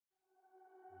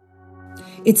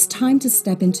It's time to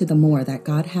step into the more that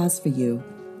God has for you.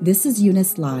 This is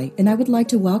Eunice Lai, and I would like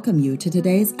to welcome you to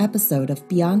today's episode of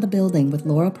Beyond the Building with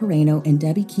Laura Pereno and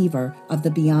Debbie Keever of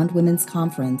the Beyond Women's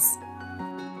Conference.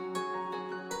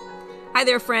 Hi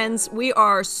there, friends. We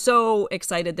are so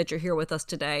excited that you're here with us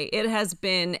today. It has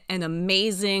been an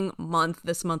amazing month,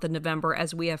 this month of November,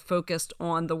 as we have focused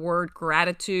on the word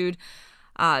gratitude.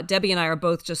 Debbie and I are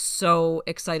both just so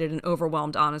excited and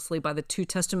overwhelmed, honestly, by the two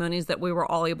testimonies that we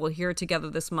were all able to hear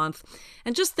together this month.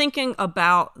 And just thinking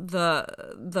about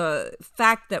the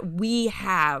fact that we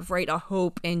have, right, a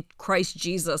hope in Christ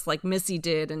Jesus, like Missy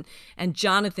did and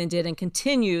Jonathan did, and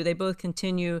they both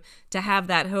continue to have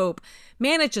that hope.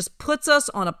 Man, it just puts us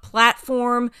on a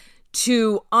platform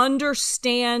to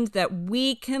understand that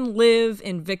we can live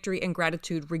in victory and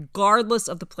gratitude regardless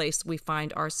of the place we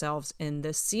find ourselves in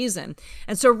this season.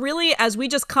 And so really, as we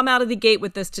just come out of the gate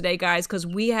with this today, guys, because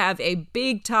we have a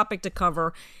big topic to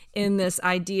cover in this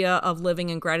idea of living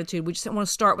in gratitude, we just want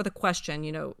to start with a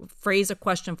question, phrase a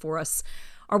question for us.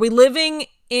 Are we living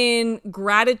in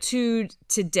gratitude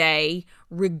today,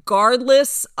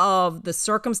 regardless of the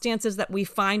circumstances that we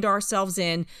find ourselves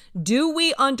in? Do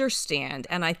we understand?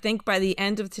 And I think by the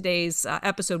end of today's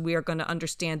episode, we are going to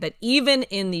understand that even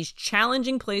in these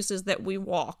challenging places that we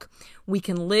walk, we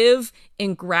can live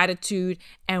in gratitude,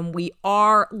 and we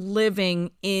are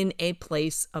living in a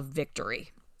place of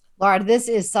victory. Laura, this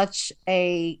is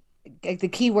the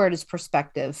key word is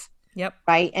perspective. Yep.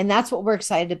 Right. And that's what we're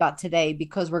excited about today,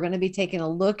 because we're going to be taking a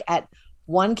look at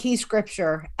one key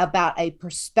scripture about a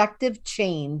perspective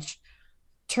change,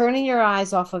 turning your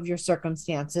eyes off of your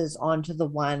circumstances onto the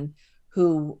one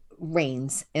who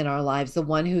reigns in our lives, the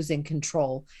one who's in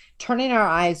control, turning our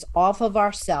eyes off of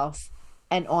ourselves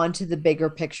and onto the bigger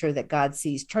picture that God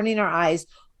sees, turning our eyes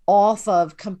off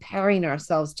of comparing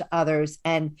ourselves to others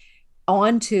and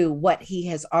onto what he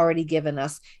has already given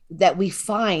us, that we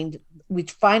find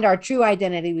our true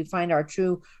identity, we find our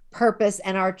true purpose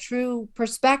and our true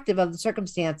perspective of the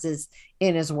circumstances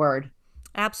in his word.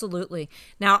 Absolutely.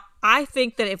 Now, I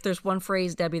think that if there's one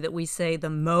phrase, Debbie, that we say the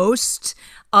most,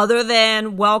 other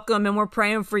than welcome and we're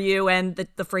praying for you and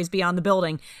the phrase beyond the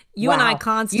building, wow. And I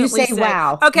constantly say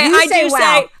wow. Okay,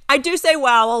 wow. I do say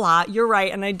wow a lot. You're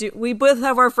right. And we both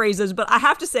have our phrases, but I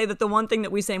have to say that the one thing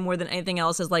that we say more than anything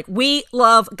else is like, we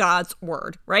love God's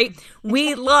word, right?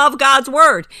 We love God's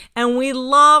word. And we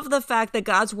love the fact that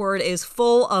God's word is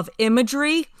full of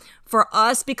imagery for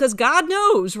us, because God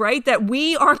knows, right, that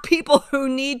we are people who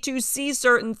need to see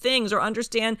certain things or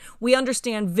understand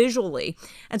visually.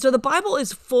 And so the Bible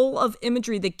is full of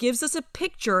imagery that gives us a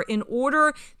picture in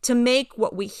order to make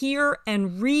what we hear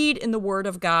and read in the Word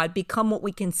of God become what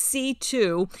we can see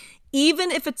too, even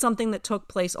if it's something that took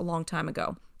place a long time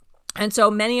ago. And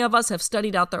so many of us have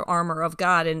studied out the armor of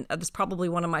God, and that's probably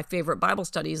one of my favorite Bible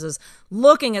studies, is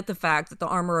looking at the fact that the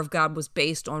armor of God was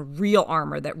based on real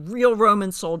armor that real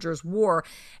Roman soldiers wore,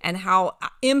 and how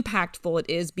impactful it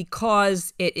is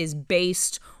because it is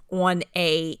based on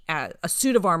a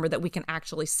suit of armor that we can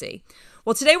actually see.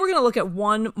 Well, today we're going to look at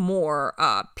one more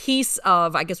piece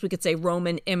of, I guess we could say,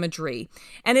 Roman imagery,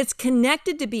 and it's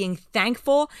connected to being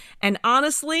thankful. And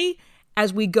honestly,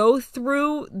 as we go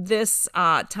through this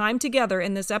time together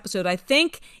in this episode, I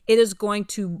think it is going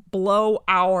to blow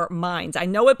our minds. I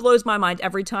know it blows my mind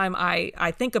every time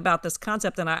I think about this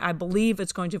concept, and I believe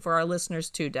it's going to for our listeners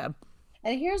too, Deb.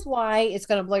 And here's why it's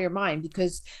going to blow your mind,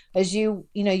 because as you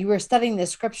were studying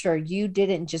this scripture, you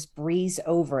didn't just breeze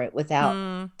over it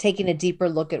without taking a deeper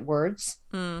look at words,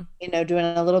 doing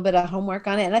a little bit of homework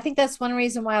on it. And I think that's one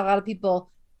reason why a lot of people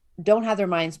don't have their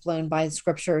minds blown by the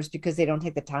scriptures, because they don't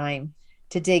take the time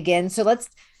to dig in. So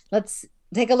let's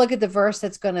take a look at the verse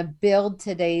that's going to build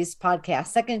today's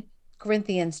podcast. 2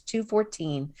 Corinthians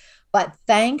 2:14. But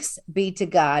thanks be to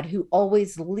God who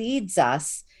always leads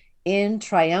us in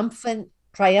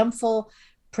triumphal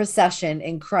procession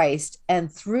in Christ,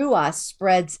 and through us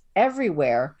spreads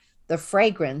everywhere the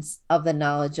fragrance of the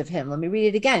knowledge of him. Let me read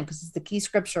it again, because it's the key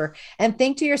scripture. And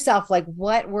think to yourself, like,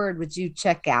 what word would you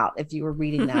check out if you were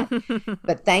reading that?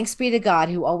 But thanks be to God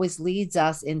who always leads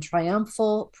us in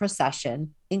triumphal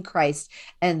procession in Christ,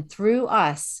 and through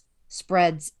us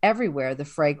spreads everywhere the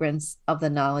fragrance of the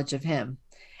knowledge of him.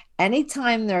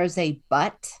 Anytime there's a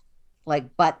but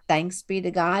thanks be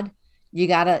to God, you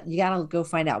gotta go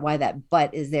find out why that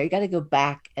but is there. You got to go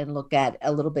back and look at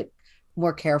a little bit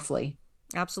more carefully.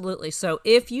 Absolutely. So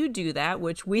if you do that,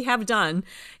 which we have done,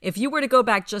 if you were to go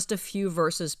back just a few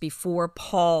verses before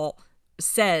Paul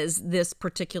says this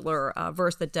particular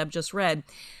verse that Deb just read,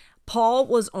 Paul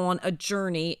was on a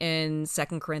journey in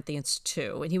 2 Corinthians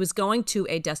 2, and he was going to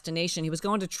a destination. He was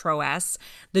going to Troas.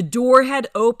 The door had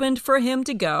opened for him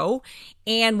to go,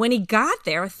 and when he got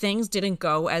there, things didn't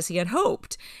go as he had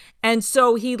hoped. And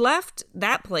so he left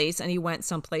that place and he went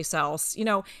someplace else.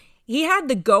 He had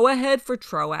the go-ahead for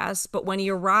Troas, but when he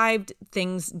arrived,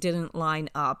 things didn't line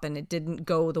up and it didn't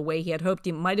go the way he had hoped.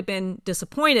 He might have been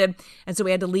disappointed, and so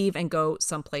he had to leave and go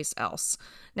someplace else.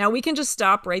 Now, we can just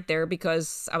stop right there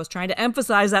because I was trying to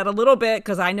emphasize that a little bit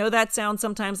because I know that sounds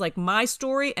sometimes like my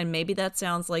story and maybe that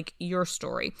sounds like your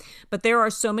story. But there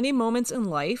are so many moments in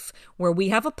life where we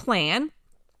have a plan,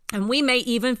 and we may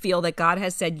even feel that God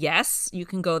has said, yes, you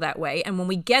can go that way. And when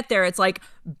we get there, it's like,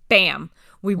 bam.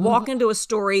 We walk into a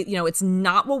story, it's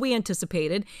not what we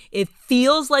anticipated. It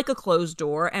feels like a closed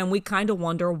door, and we kind of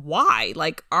wonder why.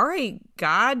 Like, all right,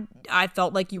 God, I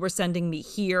felt like you were sending me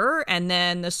here, and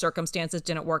then the circumstances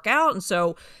didn't work out. And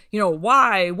so,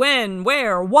 why, when,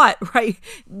 where, what, right?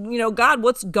 God,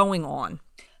 what's going on?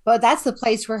 Well, that's the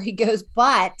place where he goes,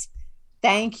 but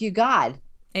thank you, God.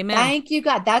 Amen. Thank you,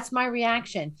 God. That's my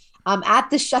reaction. At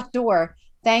the shut door.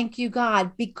 Thank you,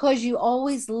 God, because you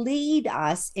always lead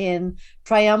us in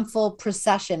triumphal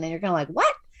procession. And you're going to like,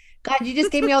 what? God, you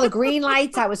just gave me all the green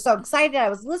lights. I was so excited. I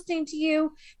was listening to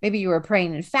you. Maybe you were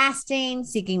praying and fasting,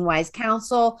 seeking wise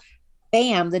counsel.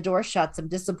 Bam, the door shuts. I'm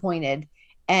disappointed.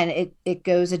 And it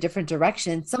goes a different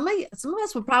direction. Some of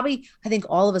us would probably, I think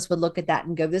all of us would look at that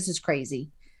and go, this is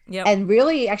crazy. Yep. And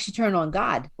really actually turn on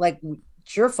God. Like,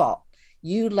 it's your fault.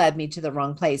 You led me to the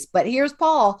wrong place. But here's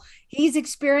Paul. He's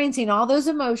experiencing all those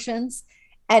emotions.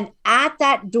 And at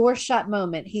that door shut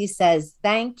moment, he says,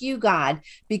 thank you, God,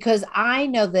 because I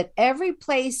know that every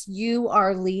place you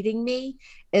are leading me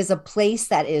is a place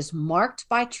that is marked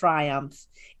by triumph.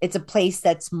 It's a place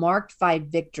that's marked by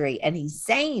victory. And he's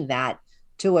saying that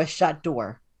to a shut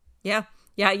door. Yeah.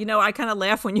 Yeah, I kind of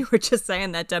laugh when you were just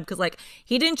saying that, Deb, because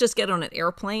he didn't just get on an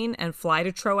airplane and fly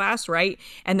to Troas, right?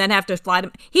 And then have to fly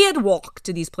to, he had to walk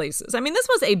to these places. I mean, this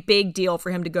was a big deal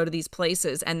for him to go to these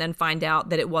places and then find out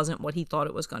that it wasn't what he thought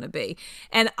it was going to be.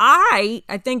 And I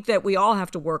think that we all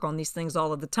have to work on these things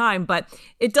all of the time, but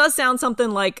it does sound something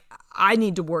like I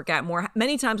need to work at more.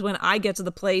 Many times when I get to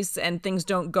the place and things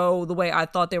don't go the way I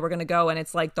thought they were going to go, and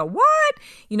it's like, the what?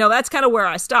 That's kind of where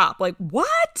I stop. Like,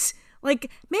 what?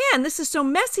 Like, man, this is so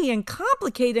messy and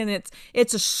complicated, and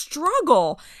it's a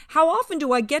struggle. How often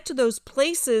do I get to those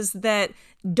places that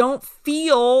don't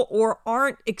feel or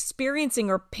aren't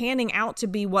experiencing or panning out to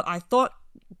be what I thought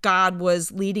God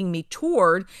was leading me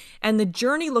toward, and the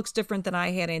journey looks different than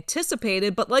I had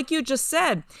anticipated? But like you just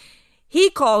said, he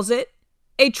calls it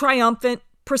a triumphant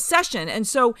procession. And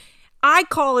so I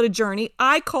call it a journey.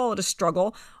 I call it a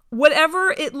struggle.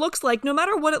 Whatever it looks like, no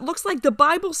matter what it looks like, the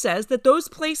Bible says that those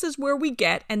places where we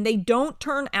get and they don't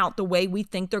turn out the way we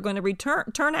think they're going to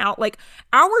turn out, like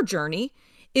our journey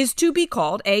is to be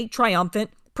called a triumphant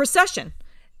procession.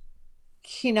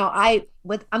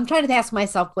 I'm trying to ask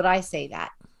myself, would I say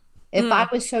that? If I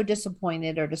was so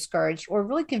disappointed or discouraged or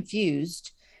really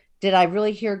confused, did I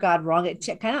really hear God wrong? It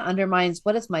kind of undermines,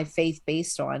 what is my faith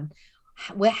based on?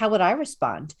 How would I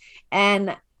respond?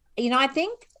 And, I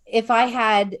think if I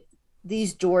had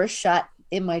these doors shut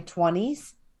in my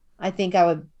 20s, I think I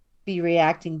would be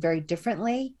reacting very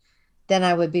differently than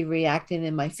I would be reacting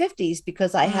in my 50s,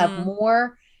 because I have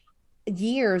more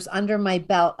years under my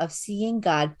belt of seeing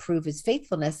God prove his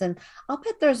faithfulness. And I'll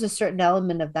bet there's a certain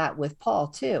element of that with Paul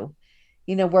too,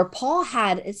 where Paul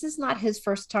this is not his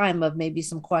first time of maybe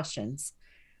some questions,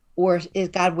 or is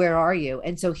God, where are you?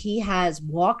 And so he has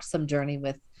walked some journey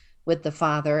with the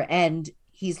Father, and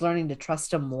he's learning to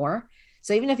trust him more.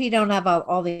 So even if you don't have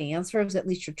all the answers, at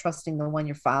least you're trusting the one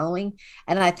you're following.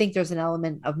 And I think there's an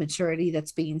element of maturity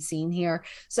that's being seen here.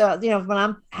 So, when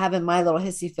I'm having my little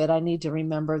hissy fit, I need to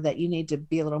remember that you need to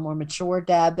be a little more mature,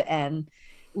 Deb, and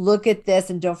look at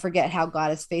this. And don't forget how God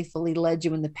has faithfully led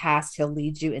you in the past. He'll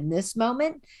lead you in this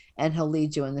moment, and he'll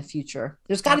lead you in the future.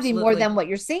 There's got to be more than what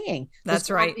you're seeing. That's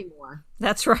right.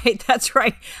 That's right. That's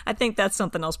right. I think that's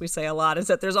something else we say a lot, is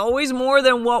that there's always more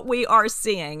than what we are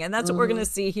seeing. And that's what we're going to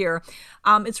see here.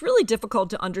 It's really difficult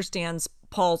to understand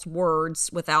Paul's words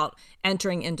without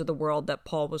entering into the world that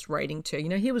Paul was writing to.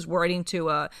 He was writing to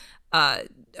a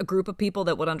group of people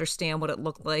that would understand what it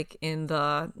looked like in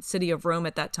the city of Rome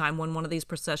at that time when one of these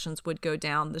processions would go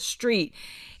down the street.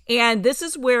 And this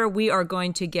is where we are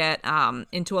going to get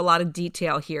into a lot of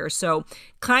detail here. So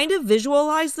kind of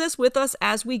visualize this with us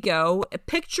as we go.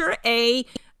 Picture a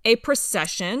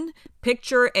procession.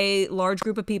 Picture a large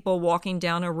group of people walking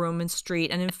down a Roman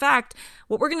street. And in fact,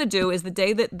 what we're going to do is the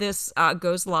day that this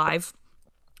goes live,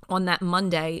 on that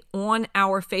Monday on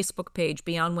our Facebook page,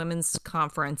 Beyond Women's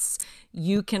Conference,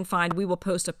 you can find, we will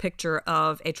post a picture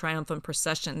of a triumphant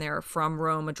procession there from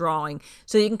Rome, a drawing.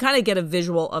 So you can kind of get a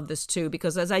visual of this too,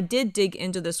 because as I did dig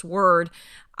into this word,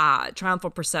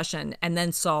 triumphal procession, and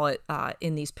then saw it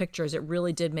in these pictures, it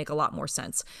really did make a lot more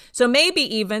sense. So maybe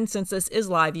even, since this is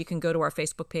live, you can go to our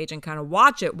Facebook page and kind of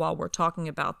watch it while we're talking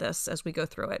about this as we go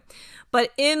through it. But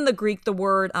in the Greek, the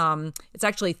word, it's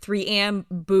actually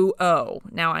thriambuo.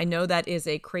 Now, I know that is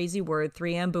a crazy word,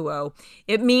 thriambuo.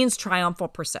 It means triumphal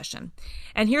procession.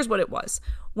 And here's what it was.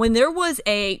 When there was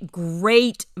a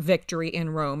great victory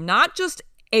in Rome, not just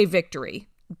a victory,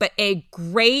 but a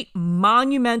great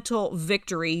monumental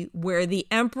victory where the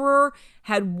emperor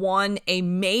had won a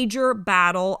major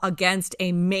battle against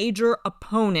a major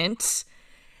opponent,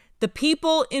 the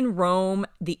people in Rome,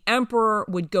 the emperor,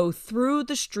 would go through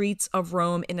the streets of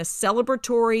Rome in a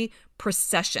celebratory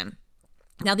procession.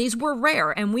 Now, these were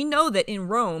rare, and we know that in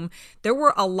Rome, there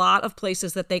were a lot of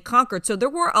places that they conquered, so there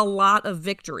were a lot of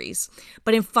victories.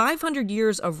 But in 500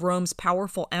 years of Rome's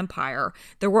powerful empire,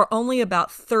 there were only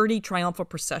about 30 triumphal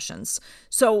processions.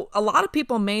 So a lot of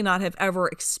people may not have ever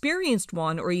experienced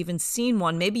one or even seen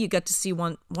one. Maybe you got to see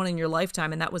one in your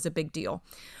lifetime, and that was a big deal.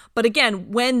 But again,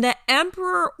 when the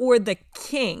emperor or the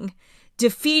king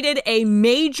defeated a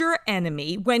major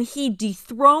enemy, when he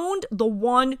dethroned the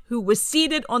one who was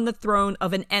seated on the throne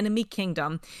of an enemy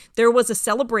kingdom, there was a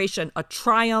celebration, a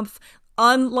triumph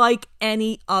unlike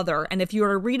any other. And if you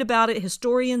were to read about it,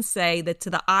 historians say that to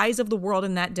the eyes of the world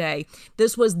in that day,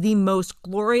 this was the most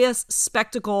glorious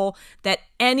spectacle that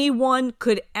anyone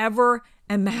could ever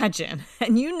imagine.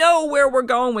 And you know where we're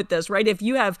going with this, right? If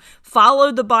you have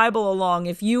followed the Bible along,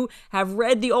 if you have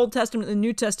read the Old Testament and the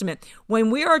New Testament,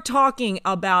 when we are talking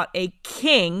about a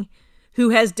king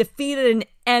who has defeated an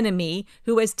enemy,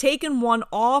 who has taken one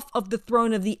off of the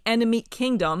throne of the enemy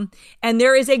kingdom, and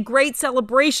there is a great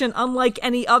celebration unlike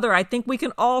any other, I think we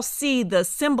can all see the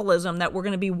symbolism that we're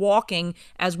going to be walking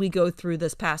as we go through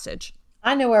this passage.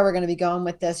 I know where we're going to be going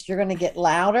with this. You're going to get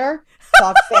louder,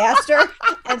 talk faster,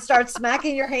 and start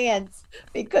smacking your hands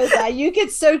because you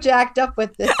get so jacked up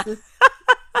with this.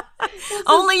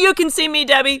 Only you can see me,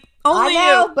 Debbie. Only I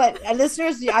know, you. But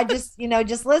listeners, I just,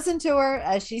 just listen to her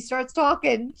as she starts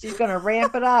talking. She's going to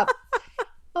ramp it up.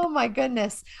 Oh my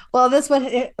goodness. Well, this one,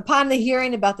 upon the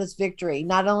hearing about this victory,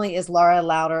 not only is Laura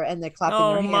louder and they're clapping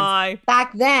their hands. My.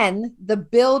 Back then, the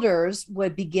builders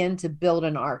would begin to build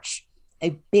an arch,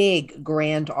 a big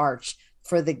grand arch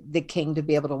for the king to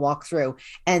be able to walk through.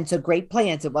 And so great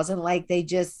plans. It wasn't like they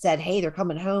just said, hey, they're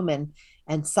coming home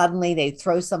and suddenly they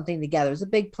throw something together. It was a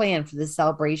big plan for this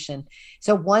celebration.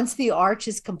 So once the arch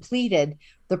is completed,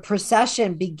 the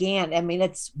procession began. I mean,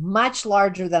 it's much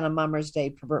larger than a Mother's Day,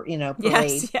 parade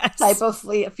type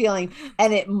of feeling.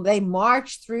 And they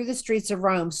marched through the streets of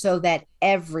Rome so that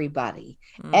everybody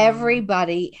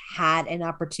had an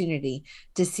opportunity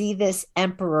to see this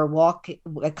emperor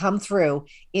come through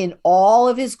in all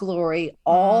of his glory,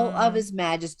 all of his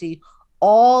majesty,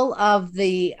 all of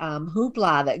the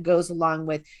hoopla that goes along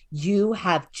with, you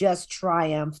have just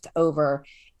triumphed over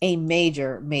a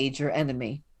major, major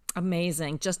enemy.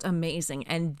 Amazing, just amazing.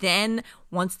 And then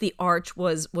once the arch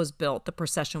was built, the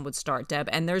procession would start, Deb.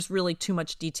 And there's really too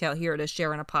much detail here to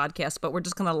share in a podcast, but we're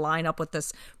just going to line up what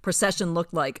this procession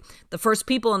looked like. The first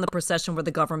people in the procession were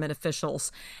the government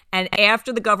officials. And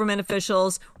after the government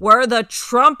officials were the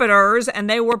trumpeters, and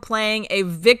they were playing a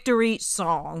victory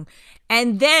song.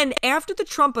 And then after the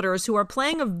trumpeters who are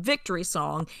playing a victory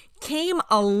song came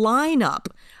a lineup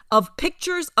of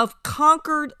pictures of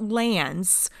conquered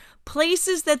lands,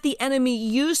 places that the enemy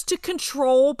used to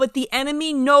control, but the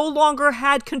enemy no longer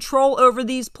had control over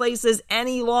these places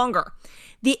any longer.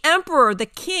 The emperor, the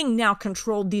king, now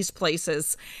controlled these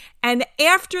places. And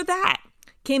after that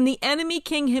came the enemy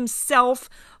king himself,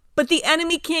 but the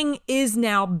enemy king is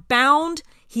now bound.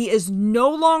 He is no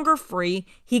longer free.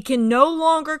 He can no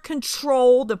longer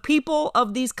control the people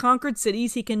of these conquered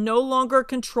cities. He can no longer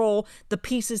control the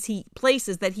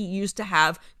places that he used to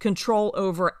have control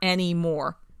over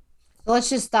anymore. Let's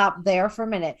just stop there for a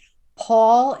minute.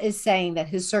 Paul is saying that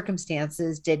his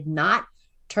circumstances did not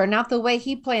turn out the way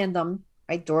he planned them,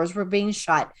 right? Doors were being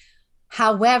shut.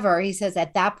 However, he says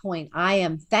at that point, I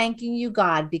am thanking you,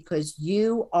 God, because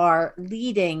you are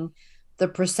leading the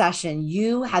procession.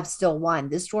 You have still won.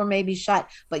 This door may be shut,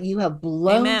 but you have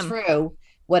blown through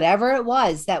whatever it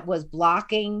was that was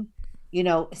blocking,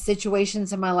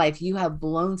 situations in my life. You have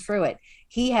blown through it.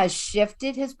 He has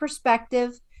shifted his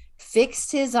perspective,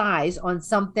 fixed his eyes on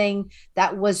something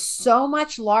that was so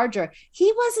much larger.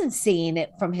 He wasn't seeing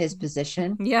it from his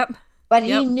position. Yep. But he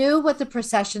Yep. knew what the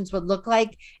processions would look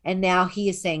like. And now he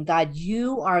is saying, God,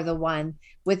 you are the one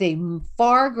with a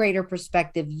far greater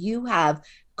perspective. You have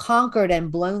conquered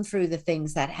and blown through the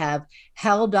things that have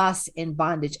held us in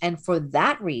bondage. And for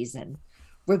that reason,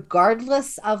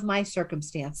 regardless of my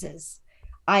circumstances,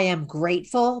 I am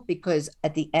grateful because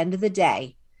at the end of the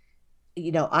day,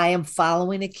 I am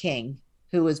following a king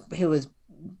who is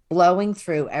blowing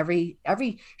through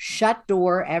every shut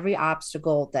door, every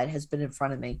obstacle that has been in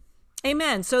front of me.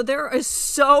 Amen. So there is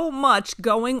so much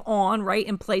going on, right,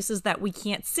 in places that we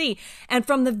can't see. And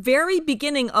from the very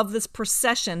beginning of this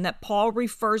procession that Paul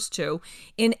refers to,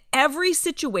 in every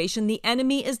situation, the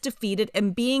enemy is defeated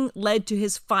and being led to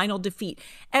his final defeat.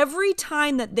 Every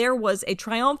time that there was a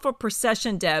triumphal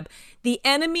procession, Deb, the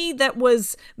enemy that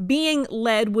was being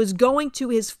led was going to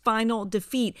his final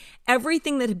defeat.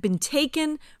 Everything that had been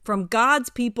taken from God's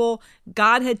people,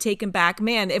 God had taken back.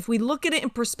 Man, if we look at it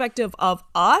in perspective of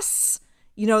us,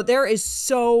 there is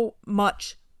so many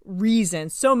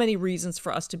reasons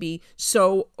for us to be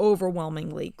so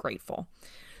overwhelmingly grateful.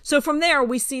 So from there,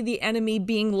 we see the enemy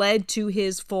being led to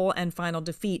his full and final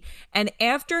defeat. And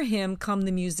after him come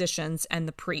the musicians and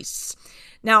the priests.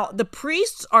 Now, the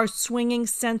priests are swinging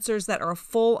censers that are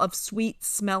full of sweet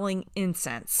smelling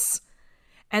incense.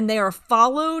 And they are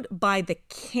followed by the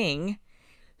king,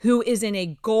 who is in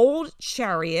a gold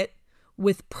chariot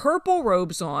with purple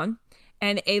robes on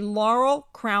and a laurel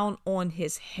crown on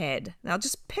his head. Now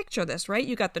just picture this, right?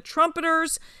 You got the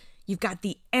trumpeters, you've got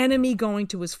the enemy going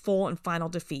to his full and final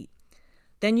defeat.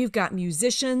 Then you've got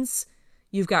musicians,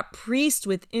 you've got priests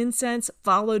with incense,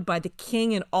 followed by the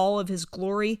king in all of his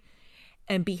glory.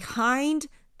 And behind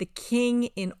the king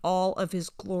in all of his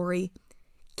glory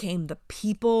came the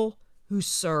people who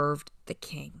served the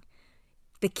king.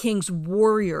 The king's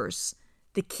warriors,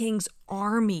 the king's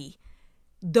army.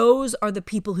 Those are the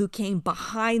people who came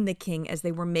behind the king as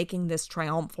they were making this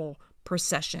triumphal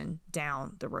procession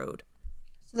down the road.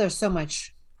 So there's so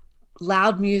much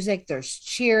loud music, there's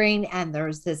cheering, and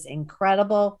there's this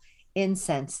incredible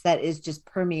incense that is just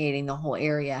permeating the whole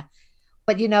area.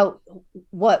 But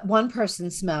what one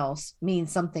person smells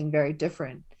means something very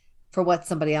different for what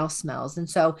somebody else smells. And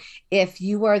so if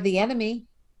you are the enemy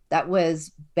that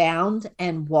was bound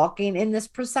and walking in this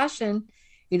procession,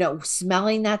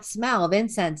 smelling that smell of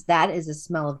incense, that is a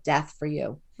smell of death for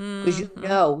you, because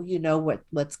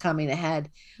what's coming ahead.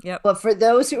 Yep. But for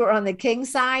those who are on the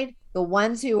king's side, the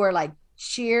ones who are like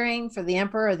cheering for the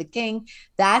emperor or the king,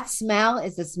 that smell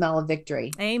is the smell of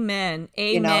victory. Amen.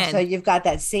 Amen. So you've got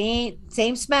that same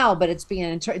smell, but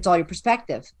it's all your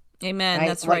perspective. Amen. Right?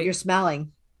 That's what right. You're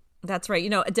smelling. That's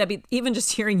right. Debbie, even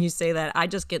just hearing you say that, I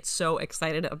just get so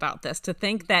excited about this, to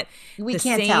think that we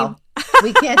can't tell.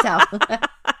 We can't tell.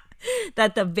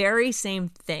 That the very same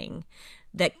thing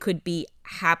that could be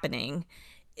happening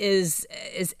is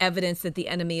evidence that the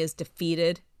enemy is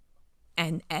defeated,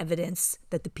 and evidence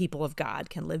that the people of God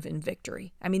can live in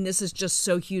victory. I mean, this is just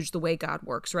so huge, the way God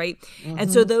works, right? Mm-hmm.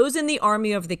 And so those in the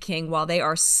army of the king, while they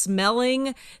are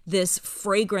smelling this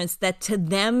fragrance that to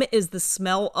them is the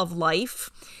smell of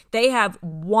life, they have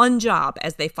one job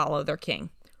as they follow their king.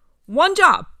 One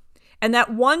job. And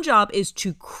that one job is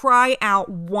to cry out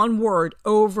one word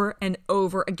over and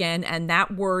over again, and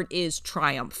that word is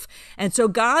triumph. And so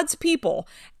God's people,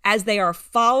 as they are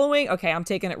following, okay, I'm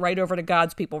taking it right over to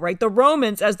God's people, right? The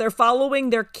Romans, as they're following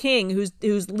their king,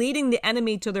 who's leading the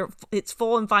enemy to its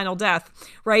full and final death,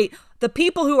 right? The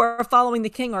people who are following the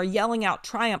king are yelling out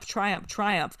triumph, triumph,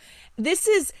 triumph. This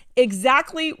is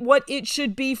exactly what it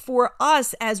should be for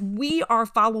us as we are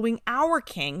following our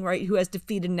king, right, who has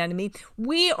defeated an enemy.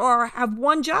 We have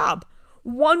one job,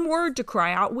 one word to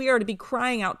cry out. We are to be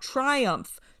crying out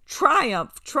triumph,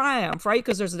 triumph, triumph, right?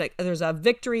 Because there's a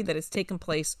victory that has taken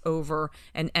place over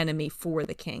an enemy for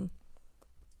the king.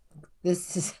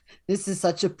 This is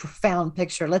such a profound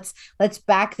picture. Let's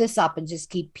back this up and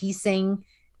just keep piecing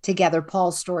together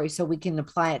Paul's story so we can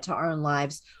apply it to our own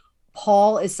lives.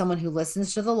 Paul is someone who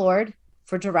listens to the Lord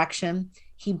for direction.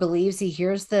 He believes he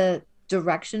hears the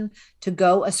direction to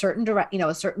go a certain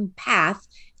a certain path.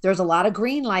 There's a lot of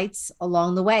green lights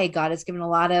along the way. God has given a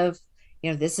lot of,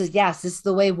 this is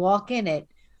the way, walk in it.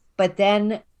 But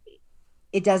then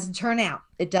it doesn't turn out.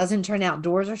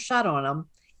 Doors are shut on him,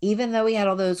 even though he had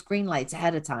all those green lights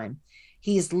ahead of time.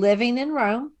 He's living in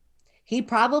Rome. He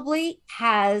probably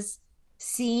has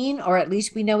seen, or at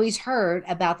least we know he's heard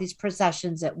about these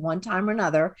processions at one time or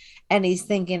another. And he's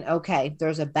thinking, okay,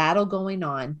 there's a battle going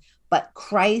on, but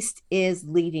Christ is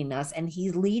leading us, and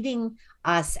he's leading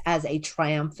us as a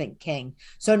triumphant king.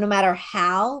 So no matter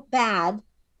how bad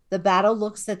the battle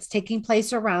looks that's taking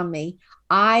place around me,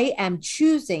 I am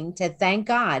choosing to thank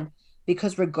God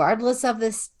because regardless of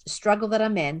this struggle that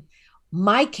I'm in,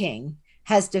 my king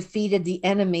has defeated the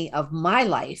enemy of my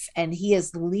life, and he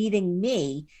is leading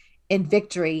me in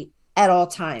victory at all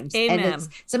times. And Amen.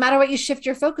 it's no matter what you shift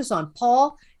your focus on.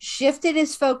 Paul shifted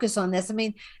his focus on this. I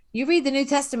mean, you read the New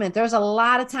Testament, there's a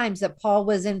lot of times that Paul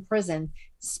was in prison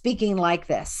speaking like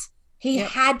this. He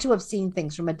had to have seen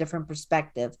things from a different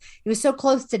perspective. He was so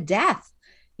close to death,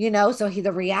 so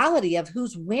the reality of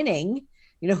who's winning,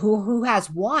 who has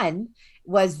won,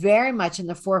 was very much in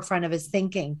the forefront of his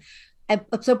thinking. And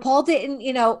so Paul didn't,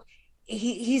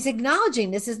 he's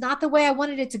acknowledging this is not the way I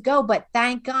wanted it to go, but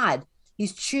thank God.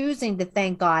 He's choosing to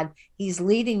thank God. He's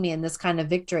leading me in this kind of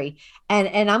victory.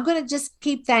 And I'm going to just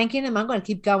keep thanking him. I'm going to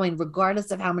keep going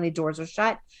regardless of how many doors are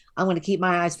shut. I'm going to keep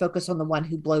my eyes focused on the one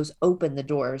who blows open the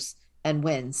doors and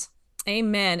wins.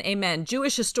 Amen. Amen.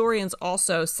 Jewish historians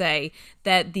also say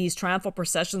that these triumphal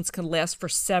processions can last for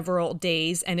several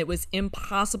days, and it was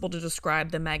impossible to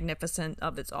describe the magnificence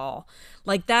of it all.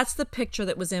 Like, that's the picture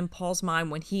that was in Paul's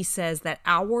mind when he says that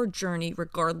our journey,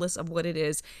 regardless of what it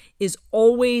is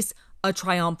always a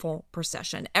triumphal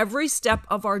procession. Every step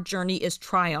of our journey is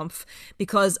triumph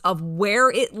because of where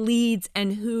it leads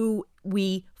and who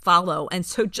we follow. And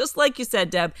so just like you said,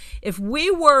 Deb, if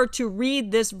we were to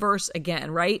read this verse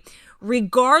again, right?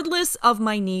 Regardless of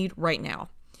my need right now,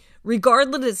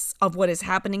 regardless of what is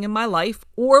happening in my life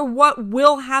or what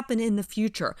will happen in the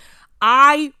future,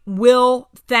 I will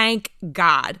thank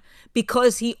God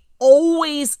because he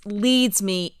always leads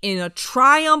me in a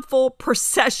triumphal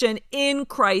procession in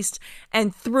Christ,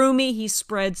 and through me he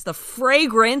spreads the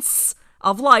fragrance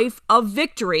of life, of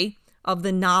victory, of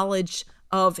the knowledge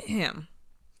of him.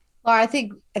 Well, I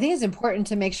think it's important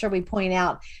to make sure we point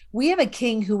out we have a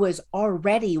king who has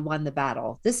already won the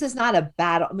battle. This is not a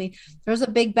battle. I mean, there's a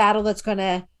big battle that's going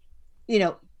to,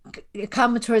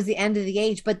 come towards the end of the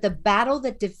age, but the battle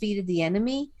that defeated the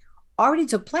enemy already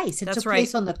took place. It took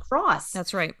place on the cross.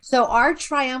 That's right. So our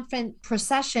triumphant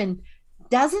procession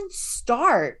doesn't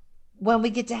start when we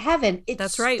get to heaven. It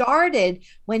started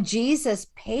when Jesus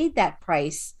paid that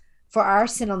price for our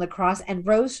sin on the cross and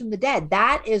rose from the dead.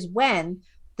 That is when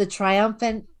the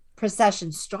triumphant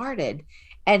procession started,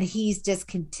 and he's just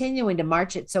continuing to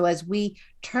march it. So as we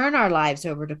turn our lives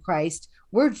over to Christ,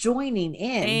 we're joining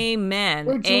in. Amen.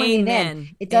 We're joining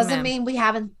in. It doesn't mean we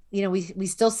haven't, we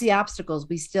still see obstacles.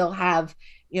 We still have,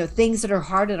 things that are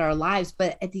hard in our lives.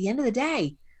 But at the end of the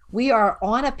day, we are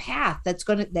on a path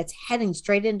that's heading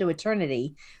straight into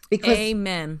eternity because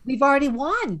we've already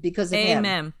won because of him.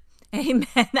 Amen.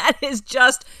 That is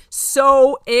just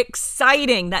so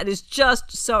exciting. That is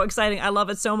just so exciting. I love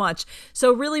it so much.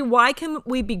 So really, why can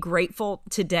we be grateful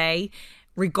today,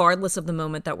 regardless of the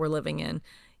moment that we're living in?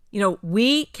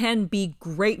 We can be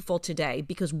grateful today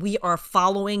because we are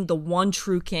following the one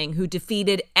true king who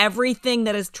defeated everything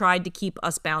that has tried to keep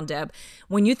us bound, Deb.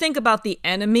 When you think about the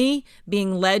enemy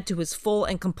being led to his full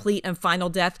and complete and final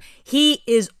death, he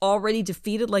is already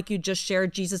defeated, like you just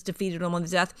shared. Jesus defeated him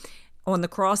on the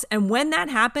cross. And when that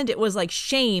happened, it was like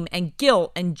shame and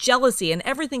guilt and jealousy and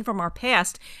everything from our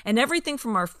past and everything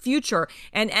from our future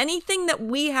and anything that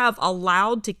we have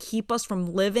allowed to keep us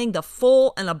from living the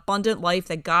full and abundant life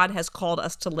that God has called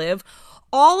us to live.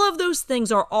 All of those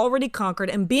things are already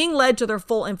conquered and being led to their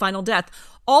full and final death.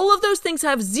 All of those things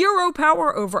have zero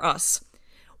power over us.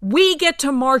 We get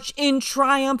to march in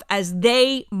triumph as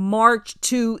they march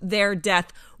to their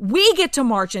death. We get to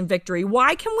march in victory.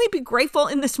 Why can we be grateful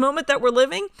in this moment that we're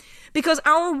living? Because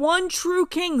our one true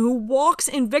king who walks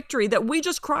in victory, that we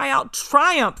just cry out,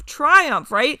 triumph,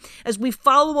 triumph, right? As we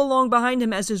follow along behind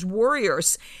him as his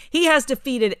warriors, he has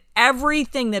defeated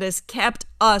everything that has kept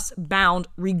us bound,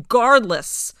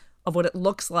 regardless of what it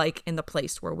looks like in the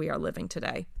place where we are living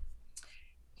today.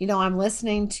 I'm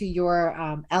listening to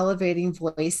your elevating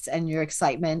voice and your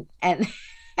excitement, and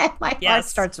my heart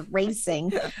starts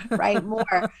racing, right?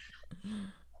 More.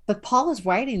 But Paul is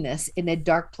writing this in a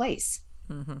dark place.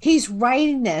 Mm-hmm. He's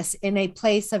writing this in a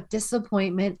place of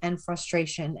disappointment and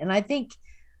frustration. And I think,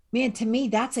 man, to me,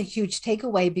 that's a huge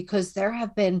takeaway because there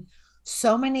have been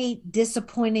so many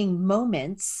disappointing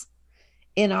moments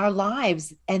in our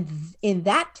lives. And in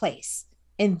that place,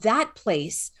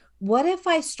 what if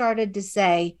I started to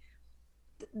say,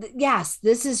 yes,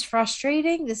 this is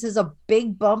frustrating. This is a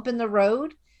big bump in the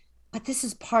road, but this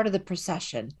is part of the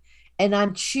procession. And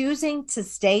I'm choosing to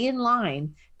stay in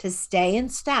line, to stay in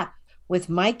step with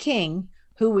my king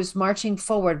who was marching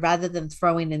forward rather than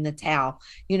throwing in the towel.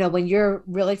 When you're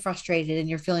really frustrated and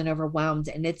you're feeling overwhelmed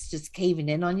and it's just caving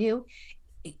in on you,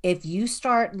 if you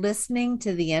start listening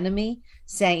to the enemy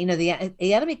say,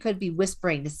 the enemy could be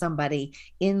whispering to somebody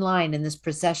in line in this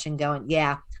procession going,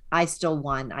 yeah, I still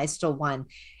won. I still won.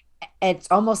 It's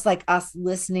almost like us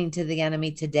listening to the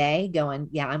enemy today going,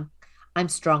 yeah, I'm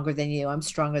stronger than you. I'm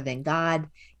stronger than God.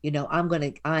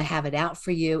 I have it out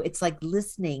for you. It's like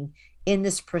listening in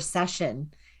this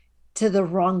procession to the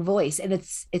wrong voice. And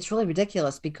it's really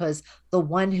ridiculous because the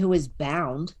one who is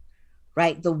bound,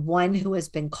 right? The one who has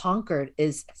been conquered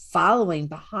is following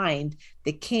behind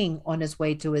the king on his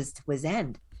way to his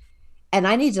end. And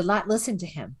I need to not listen to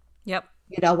him. Yep.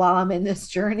 While I'm in this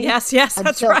journey. Yes,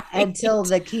 that's right. Until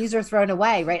the keys are thrown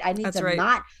away, right? I need that's to right.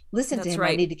 not listen to him.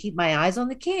 Right. I need to keep my eyes on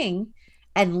the king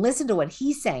and listen to what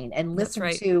he's saying and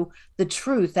listen to the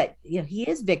truth that he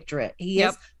is victory. He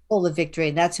is full of victory,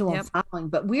 and that's who I'm following.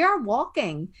 But we are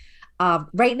walking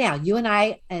right now. You and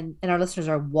I and our listeners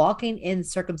are walking in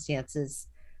circumstances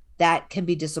that can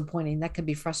be disappointing, that can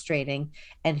be frustrating,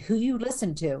 and who you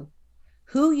listen to.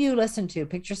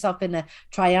 Picture yourself in a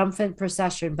triumphant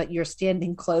procession, but you're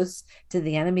standing close to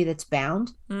the enemy that's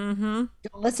bound. Mm-hmm.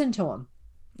 Don't listen to him.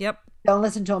 Yep. Don't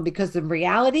listen to him, because in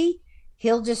reality,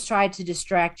 he'll just try to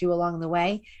distract you along the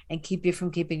way and keep you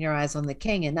from keeping your eyes on the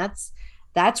king. And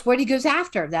that's what he goes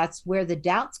after. That's where the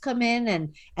doubts come in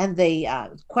and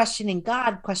the questioning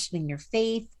God, questioning your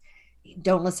faith.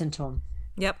 Don't listen to him.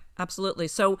 Yep, absolutely.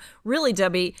 So really,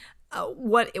 Debbie,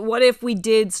 what if we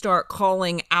did start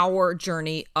calling our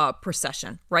journey a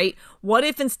procession, right? What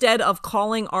if instead of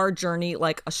calling our journey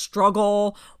like a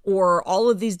struggle or all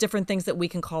of these different things that we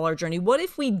can call our journey, what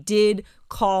if we did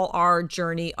call our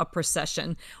journey a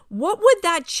procession? What would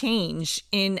that change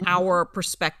in our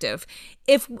perspective?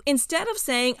 If instead of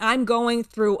saying I'm going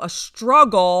through a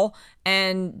struggle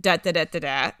and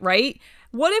right?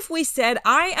 What if we said,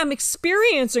 I am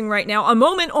experiencing right now a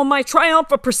moment on my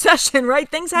triumphal procession, right?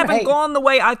 Things haven't gone the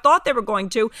way I thought they were going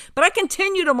to, but I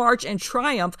continue to march in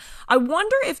triumph. I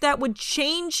wonder if that would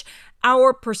change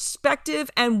our perspective,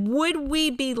 and would we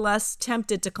be less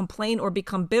tempted to complain or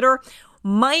become bitter?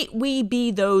 Might we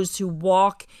be those who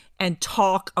walk and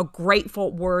talk a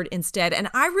grateful word instead? And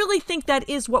I really think that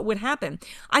is what would happen.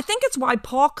 I think it's why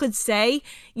Paul could say,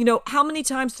 how many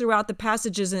times throughout the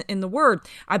passages in the word,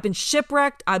 I've been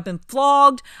shipwrecked, I've been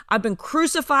flogged, I've been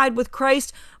crucified with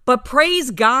Christ, but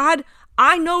praise God,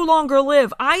 I no longer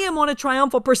live. I am on a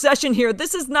triumphal procession here.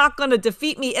 This is not going to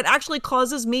defeat me. It actually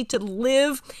causes me to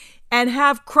live and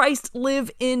have Christ live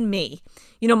in me.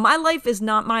 My life is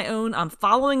not my own. I'm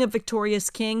following a victorious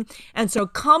king. And so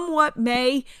come what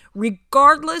may,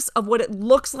 regardless of what it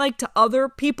looks like to other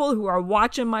people who are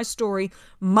watching my story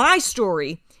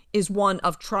is one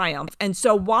of triumph. And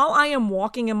so while I am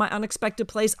walking in my unexpected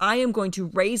place, I am going to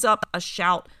raise up a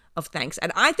shout of thanks.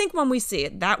 And I think when we see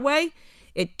it that way,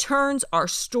 it turns our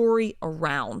story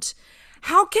around.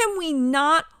 How can we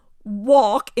not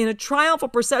walk in a triumphal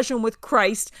procession with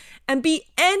Christ and be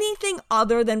anything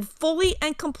other than fully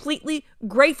and completely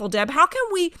grateful, Deb? How can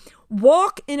we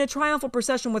walk in a triumphal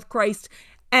procession with Christ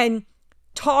and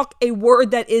talk a word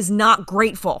that is not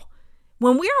grateful?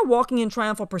 When we are walking in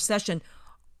triumphal procession,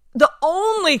 the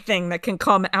only thing that can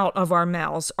come out of our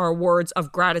mouths are words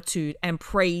of gratitude and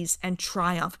praise and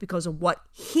triumph because of what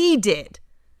he did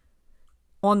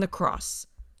on the cross,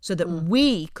 so that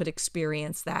we could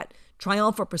experience that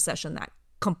triumphal procession, that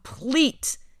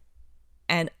complete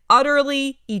and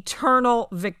utterly eternal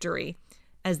victory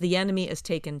as the enemy is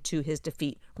taken to his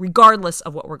defeat, regardless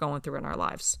of what we're going through in our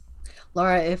lives.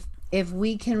 Laura, if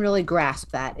we can really grasp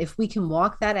that, if we can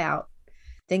walk that out,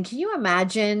 then can you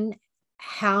imagine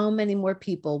how many more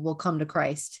people will come to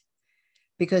Christ?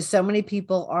 Because so many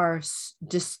people are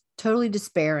just totally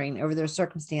despairing over their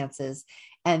circumstances.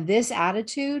 And this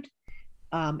attitude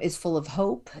is full of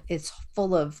hope. It's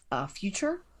full of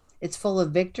future. It's full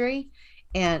of victory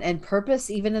and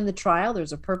purpose. Even in the trial,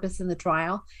 there's a purpose in the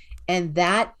trial. And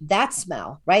that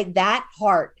smell, right? That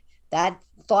heart, that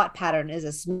thought pattern is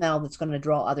a smell that's going to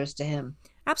draw others to him.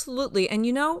 Absolutely. And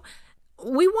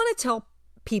we want to tell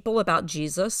people about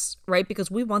Jesus, right?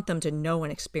 Because we want them to know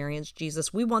and experience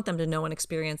Jesus. We want them to know and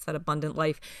experience that abundant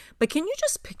life. But can you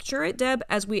just picture it, Deb,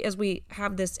 as we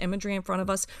have this imagery in front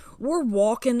of us? We're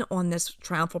walking on this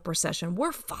triumphal procession.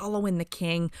 We're following the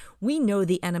king. We know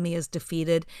the enemy is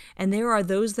defeated. And there are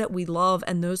those that we love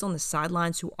and those on the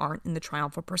sidelines who aren't in the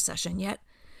triumphal procession yet.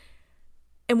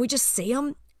 And we just see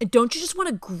them. And don't you just want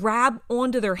to grab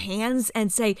onto their hands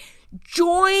and say,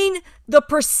 join the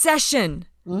procession?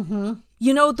 Mm-hmm.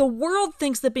 The world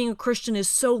thinks that being a Christian is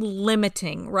so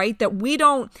limiting, right? That we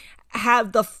don't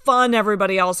have the fun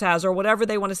everybody else has, or whatever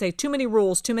they want to say. Too many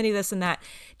rules, too many this and that.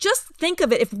 Just think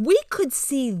of it. If we could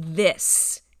see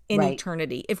this in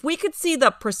eternity. If we could see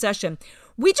the procession,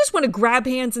 we just want to grab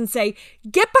hands and say,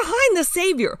 get behind the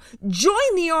Savior,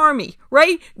 join the army,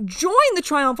 right? Join the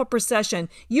triumphal procession.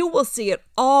 You will see it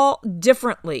all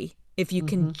differently if you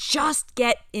can just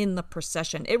get in the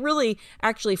procession. It really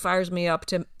actually fires me up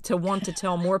to want to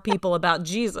tell more people about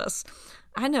Jesus.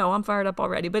 I know I'm fired up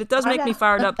already, but it does make me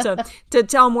fired up to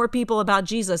tell more people about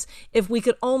Jesus. If we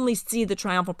could only see the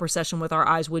triumphal procession with our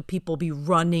eyes, would people be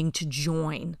running to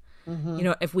join?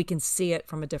 If we can see it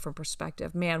from a different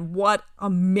perspective. Man, what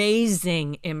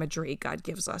amazing imagery God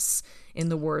gives us in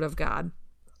the Word of God.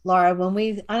 Laura,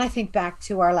 and I think back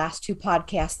to our last two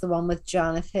podcasts, the one with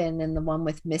Jonathan and the one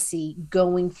with Missy,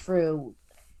 going through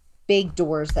big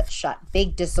doors that shut,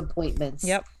 big disappointments.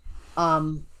 Yep.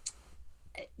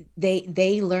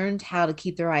 They learned how to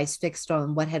keep their eyes fixed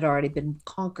on what had already been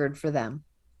conquered for them.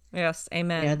 Yes,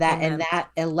 amen. Amen. And that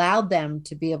allowed them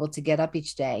to be able to get up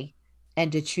each day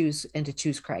and to choose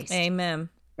Christ. Amen.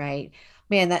 Right,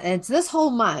 man. And it's this whole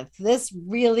month. This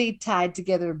really tied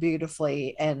together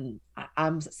beautifully, and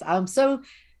I'm so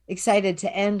excited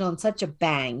to end on such a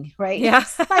bang. Right? Yeah,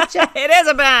 it is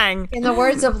a bang. In the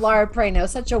words of Laura Prano,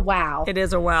 such a wow. It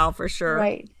is a wow for sure.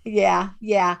 Right?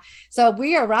 Yeah. So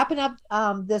we are wrapping up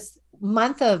this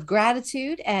month of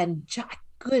gratitude, and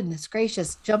goodness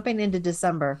gracious, jumping into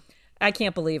December. I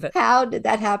can't believe it. How did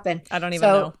that happen? I don't even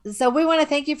know. So we want to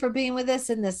thank you for being with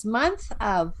us in this month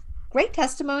of great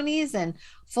testimonies and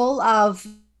full of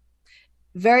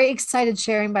very excited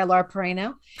sharing by Laura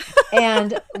Perino.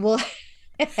 And we'll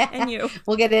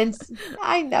get in.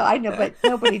 I know, but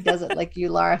nobody does it like you,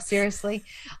 Laura. Seriously.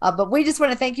 But we just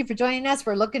want to thank you for joining us.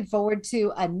 We're looking forward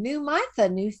to a new month, a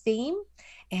new theme,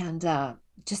 and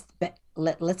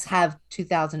let's have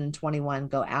 2021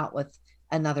 go out with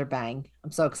another bang.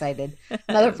 I'm so excited.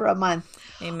 Another for a month.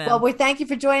 Amen. Well, we thank you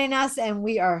for joining us, and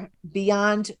we are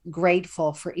beyond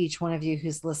grateful for each one of you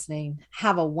who's listening.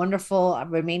 Have a wonderful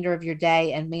remainder of your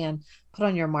day, and man, put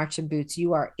on your marching boots.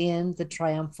 You are in the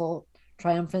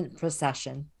triumphant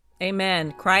procession.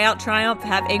 Amen. Cry out triumph.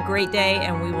 Have a great day,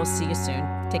 and we will see you soon.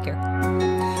 Take care.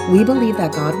 We believe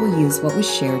that God will use what was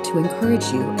shared to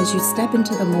encourage you as you step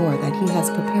into the more that He has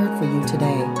prepared for you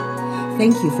today.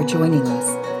 Thank you for joining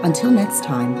us. Until next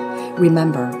time,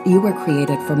 remember, you were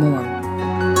created for more.